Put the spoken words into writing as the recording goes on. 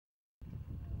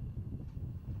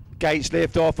Gates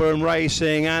lift off and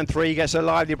racing, and 3 gets a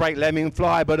lively break, Lemming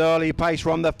Fly, but early pace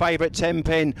from the favourite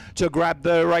Tenpin to grab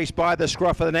the race by the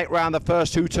scruff of the neck round the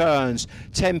first 2 turns.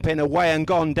 Tenpin away and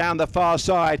gone down the far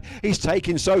side. He's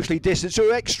taking socially distance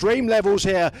to extreme levels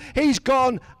here. He's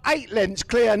gone 8 lengths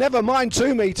clear, never mind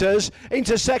 2 metres.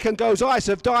 Into second goes Ice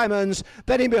of Diamonds.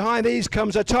 Then in behind these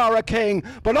comes Atara King,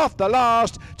 but off the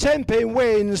last, Tenpin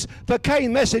wins for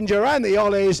Kane Messenger and the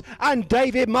Ollies, and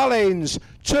David Mullins.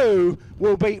 2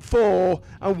 will beat 4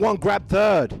 and 1 grab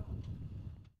third.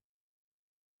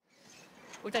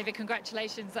 Well, David,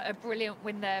 congratulations. A brilliant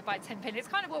win there by Tenpin. It's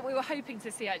kind of what we were hoping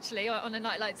to see, actually, on a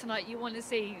night like tonight. You want to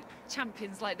see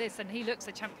champions like this, and he looks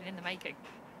a champion in the making.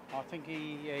 I think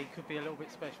he could be a little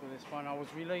bit special this one. I was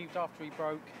relieved after he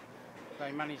broke.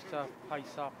 They managed to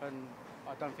pace up, and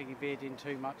I don't think he veered in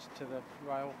too much to the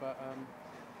rail, but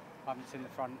I haven't seen the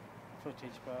front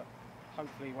footage, but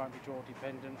hopefully he won't be draw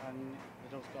dependent, and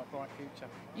he's also got a bright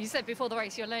future. You said before the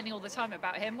race you're learning all the time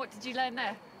about him. What did you learn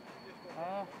there?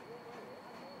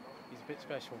 He's a bit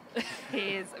special.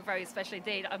 He is very special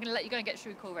indeed. I'm going to let you go and get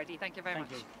Shrew Call ready. Thank you very much.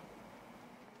 Thank you.